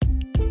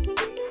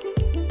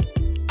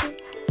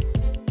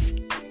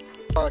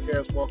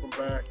podcast. Welcome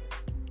back.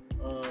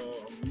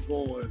 We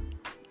going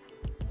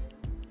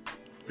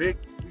big.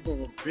 We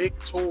going big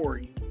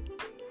Tory.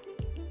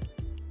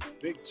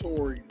 Big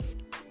Tory.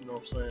 You know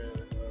what I'm saying?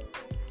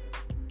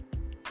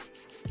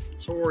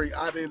 Tory,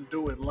 I didn't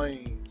do it.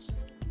 Lanes.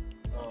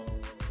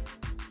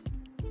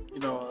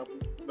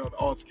 The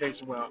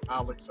altercation with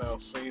Alex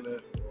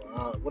Alcina,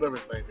 whatever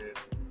his name is.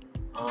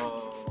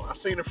 I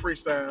seen a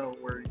freestyle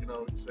where he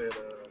said,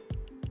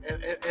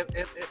 and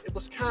it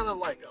was kind of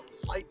like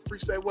a light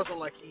freestyle. It wasn't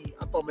like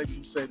I thought maybe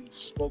he said he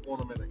spoke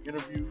on him in an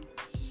interview.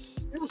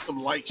 It was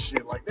some light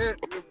shit like that.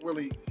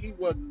 He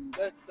wasn't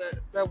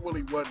that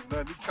really wasn't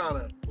nothing.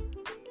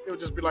 It would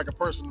just be like a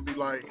person to be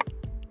like,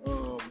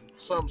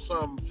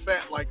 some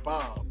fat like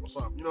Bob or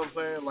something. You know what I'm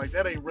saying? Like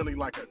that ain't really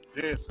like a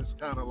diss. It's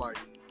kind of like,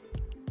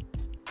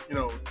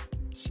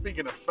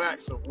 speaking of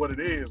facts of what it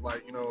is,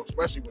 like,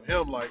 especially with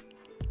him, like,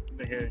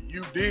 nigga,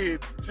 you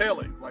did tell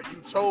it, like, you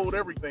told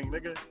everything,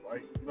 nigga,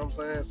 like, you know what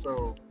I'm saying?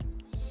 So,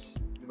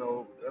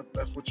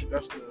 that's what you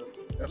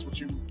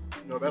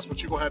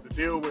gonna have to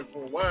deal with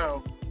for a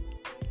while,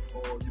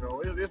 or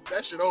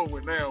that shit over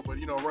with now. But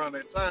around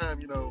that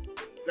time,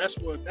 that's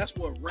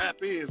what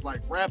rap is.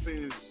 Like, rap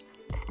is,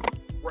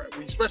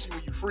 especially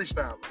when you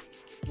freestyling,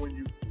 when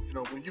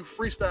you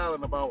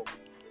freestyling about,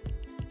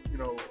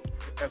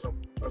 as a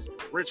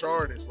rich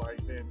artist, like,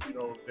 then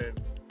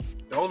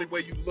the only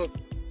way you look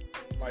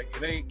like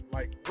it ain't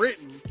like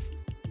written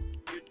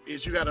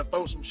is you gotta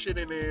throw some shit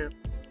in there.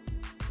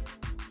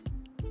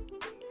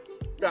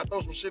 You gotta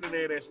throw some shit in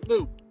there that's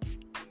new.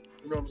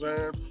 You know what I'm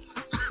saying?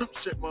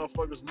 Shit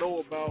motherfuckers know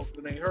about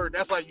and they heard.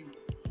 That's how you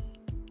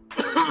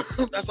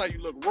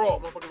look raw.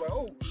 Motherfuckers like,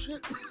 oh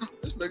shit,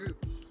 this nigga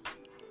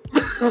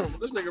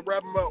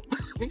rapping about,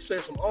 he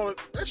said all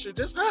that shit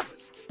just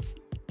happened.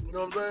 You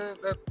know what I'm saying?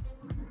 That,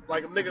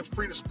 like, a nigga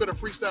free to spit a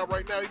freestyle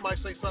right now, he might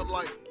say something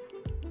like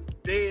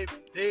dead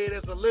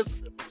as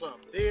Elizabeth or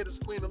something, dead as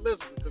Queen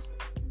Elizabeth, because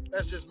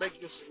that's just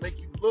make you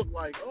look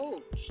like,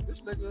 oh,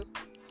 this nigga,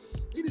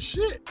 he the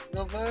shit. You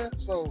know what I'm saying?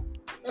 So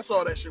that's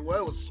all that shit was.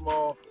 It was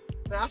small.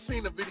 Now I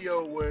seen a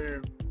video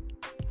where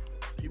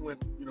he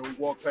went, he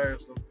walked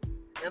past him,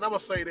 and I'm gonna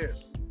say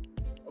this,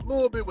 a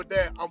little bit with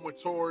that, I'm with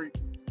Tory.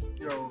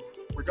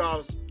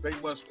 Regardless, they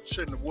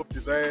shouldn't have whooped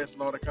his ass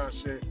and all that kind of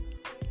shit,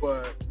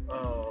 but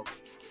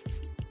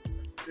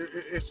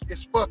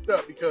it's fucked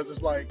up because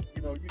it's like,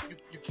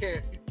 you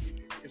can't,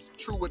 it's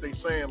true what they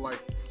saying,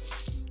 like,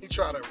 he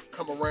tried to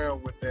come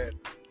around with that,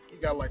 he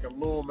got like a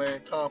little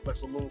man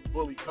complex, a little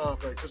bully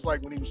complex, just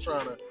like when he was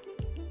trying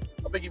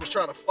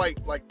to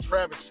fight like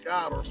Travis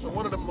Scott or some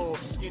one of them little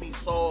skinny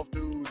soft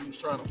dudes he was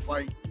trying to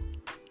fight,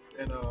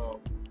 and you know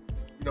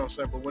what I'm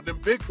saying, but when them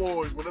big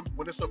boys, when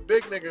it's a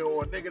big nigga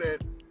or a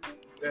nigga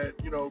that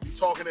be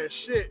talking that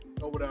shit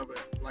or whatever,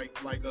 like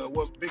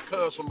was Big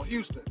Cuz from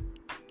Houston,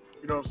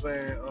 you know what I'm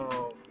saying,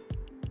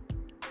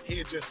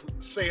 he'd just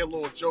say a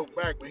little joke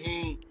back, but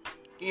he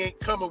ain't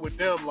coming with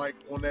them like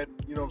on that,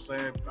 you know what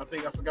I'm saying.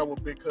 I forgot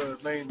what Big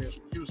Cuz name is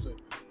from Houston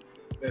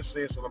that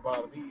said something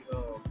about him.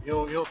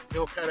 He'll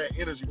kind of that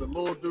energy, but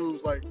little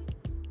dudes like,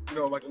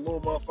 like a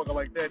little motherfucker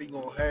like that, he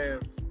gonna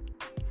have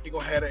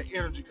that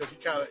energy because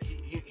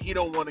he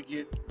don't want to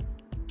get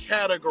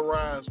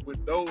categorized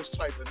with those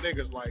type of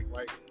niggas, like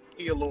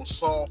he a little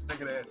soft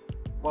nigga that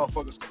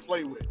motherfuckers can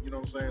play with, you know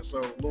what I'm saying?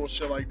 So little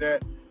shit like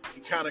that, he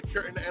kind of,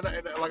 and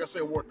like I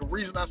said, the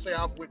reason I say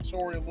I'm with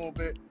Tory a little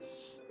bit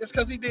is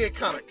because he did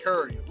kind of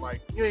curry him.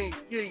 Like, you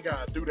ain't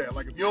gotta do that.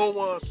 Like, if you don't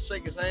want to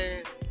shake his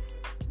hand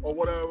or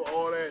whatever,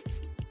 all that,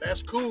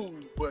 that's cool,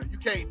 but you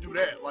can't do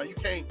that. Like, you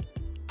can't,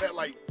 that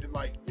like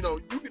you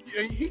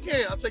can, he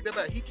can, I take that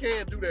back, he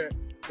can do that,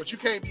 but you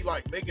can't be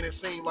like making it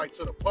seem like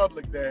to the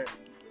public that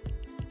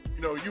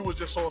you was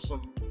just on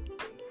some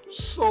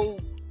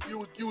you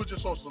was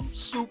just on some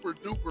super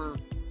duper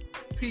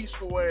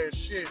peaceful ass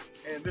shit,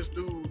 and this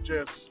dude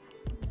just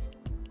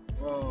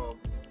you know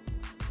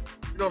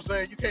what I'm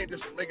saying? You can't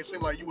just make it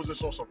seem like you was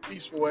just on some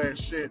peaceful ass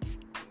shit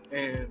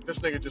and this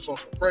nigga just on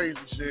some crazy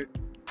shit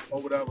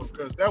or whatever,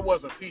 because that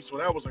wasn't peaceful.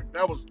 That was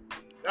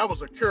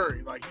a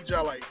curry. Like, he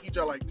just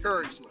like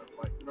curry slim,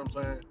 like, you know what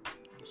I'm saying?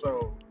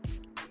 So,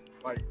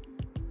 like,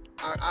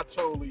 I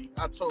totally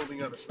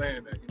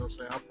understand that, you know what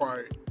I'm saying? I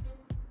probably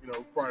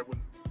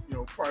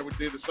would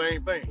did the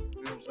same thing,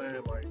 you know what I'm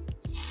saying? Like,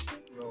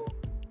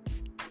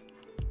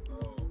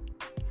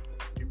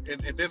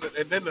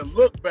 and then to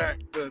look back,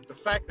 the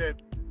fact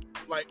that,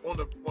 like, on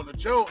the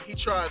joke, he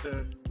tried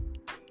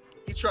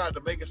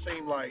to make it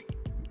seem like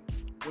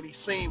when he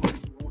seen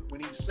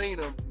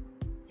him,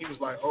 he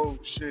was like, oh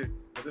shit,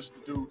 this is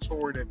the dude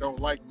Tory that don't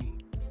like me,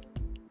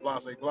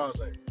 blase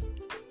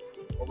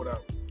or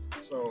whatever.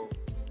 So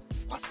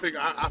I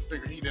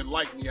figured he didn't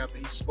like me after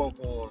he spoke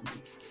on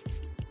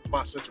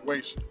my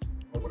situation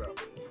or whatever.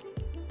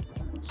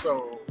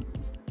 So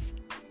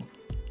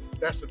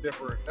that's the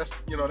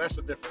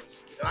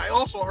difference. And I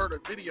also heard a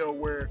video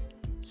where it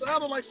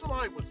sounded like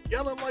somebody was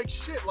yelling like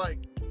shit, like,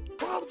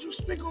 why would you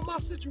speak on my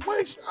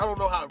situation? I don't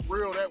know how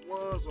real that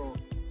was, or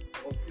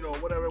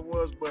whatever it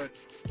was. But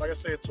like I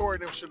said, Tory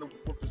them shouldn't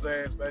have whooped his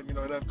ass. That it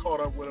done caught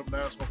up with him.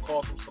 Now it's gonna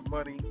cost him some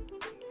money.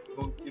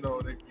 You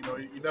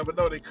never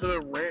know. They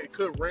could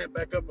ramp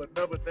back up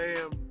another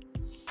damn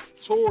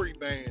Tory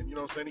ban. You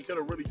know what I'm saying? He could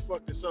have really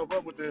fucked himself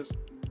up with this.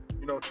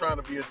 Trying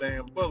to be a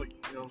damn bully.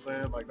 You know what I'm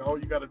saying? Like all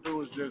you got to do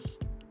is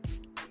just,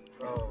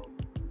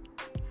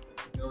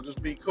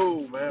 just be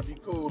cool, man. Be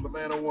cool. The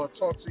man don't want to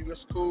talk to you.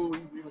 It's cool.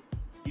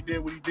 He did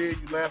what he did.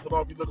 You laughed it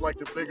off. You look like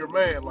the bigger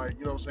man. Like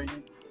you know what I'm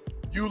saying?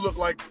 You look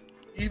like,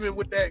 even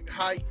with that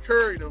how he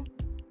carried him,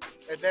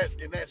 in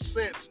that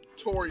sense,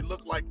 Tory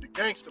looked like the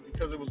gangster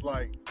because it was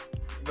like,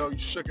 you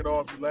shook it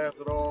off, you laughed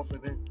it off,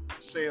 and then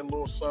saying a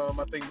little something.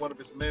 I think one of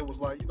his men was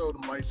like,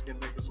 them light skinned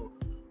niggas or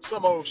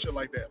some old shit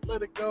like that.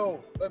 Let it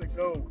go.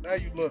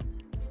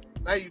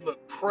 Now you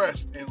look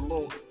pressed and a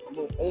little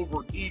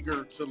over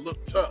eager to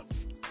look tough.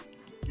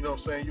 You know what I'm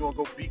saying? You want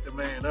to go beat the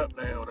man up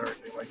now and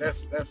everything. Like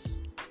that's dumb.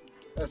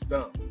 That's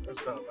dumb.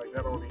 Like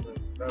that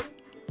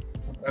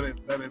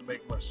didn't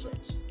make much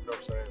sense. You know what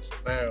I'm saying? So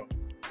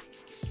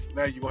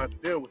now you gonna have to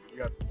deal with it. You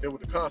got to deal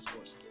with the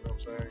consequences. You know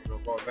what I'm saying?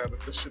 Now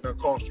that this shit done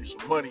cost you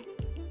some money,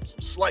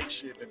 some slight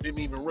shit that didn't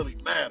even really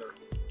matter,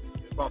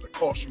 it's about to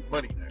cost you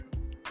money now,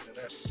 and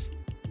that's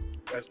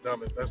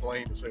dumb. That's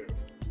lame as hell.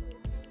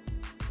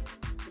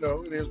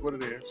 So, it is what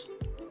it is.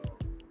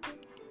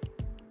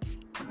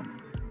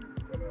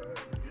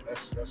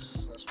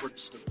 That's pretty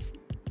stupid.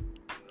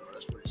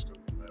 That's pretty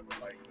stupid, man.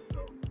 But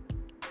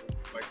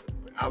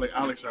like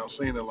Alex out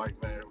saying it, like,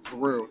 man, for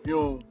real, you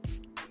don't.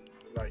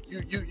 Like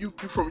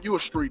you a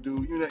street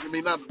dude.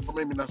 Maybe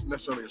not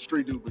necessarily a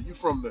street dude, but you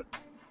from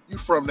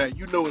that.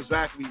 You know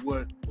exactly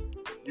what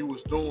you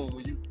was doing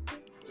when you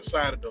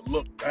decided to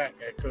look back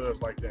at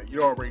cuz like that.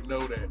 You already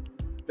know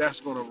that's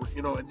gonna,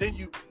 and then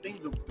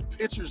the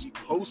pictures he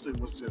posted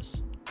was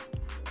just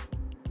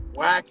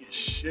whack as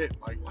shit.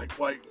 Like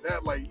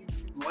that. Like you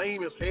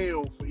lame as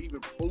hell for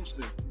even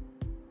posting.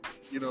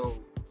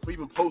 For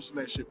even posting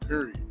that shit.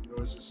 Period.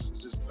 It's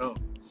just dumb.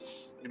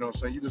 You know what I'm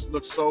saying? You just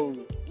look so.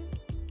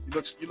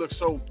 You look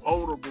so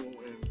vulnerable,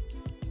 and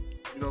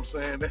you know what I'm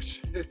saying. That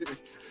shit,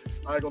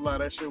 I ain't gonna lie,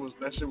 that shit was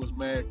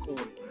mad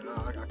corny, man.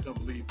 I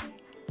couldn't believe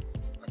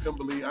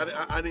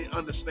I didn't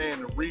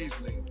understand the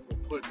reasoning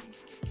for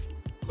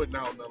putting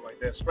out nothing like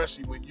that,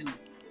 especially when you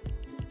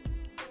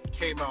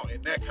came out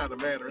in that kind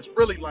of manner. It's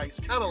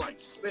kind of like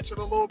snitching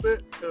a little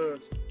bit,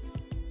 because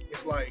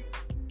it's kind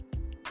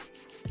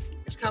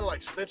of like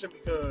snitching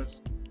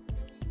because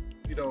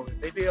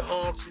they did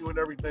harm to you and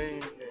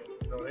everything,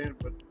 and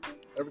but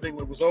everything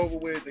was over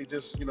with. They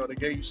just, they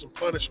gave you some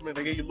punishment.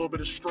 They gave you a little bit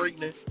of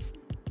straightening,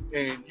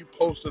 and you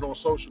posted on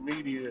social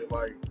media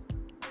like,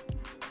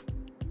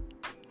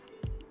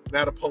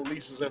 now the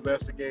police is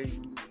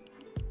investigating.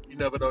 You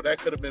never know. That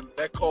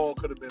call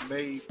could have been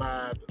made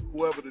by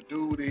whoever the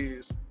dude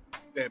is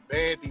that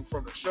banned him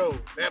from the show.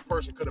 That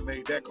person could have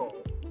made that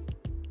call.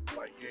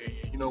 Like, yeah,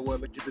 you know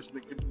what? Let's get this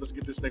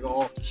nigga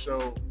off the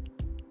show,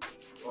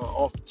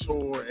 off the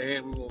tour,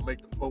 and we will make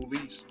the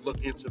police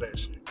look into that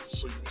shit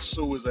so you can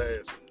sue his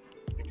ass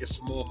and get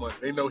some more money.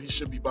 They know he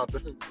should be about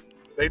to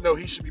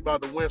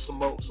win some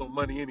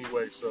money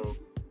anyway. So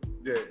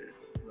yeah,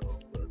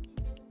 but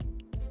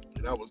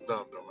that was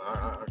dumb though, man.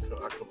 I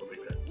couldn't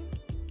believe that.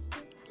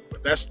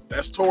 But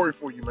that's Tory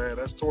for you, man.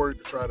 That's Tory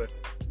to try to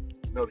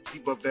to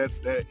keep up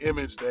that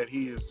image that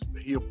he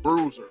a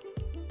bruiser.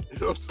 You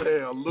know what I'm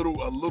saying? A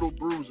little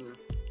bruiser.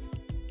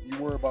 You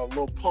worry about a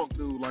little punk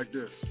dude like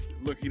this.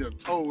 Look, he done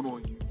told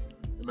on you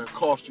and done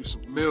cost you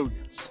some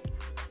millions.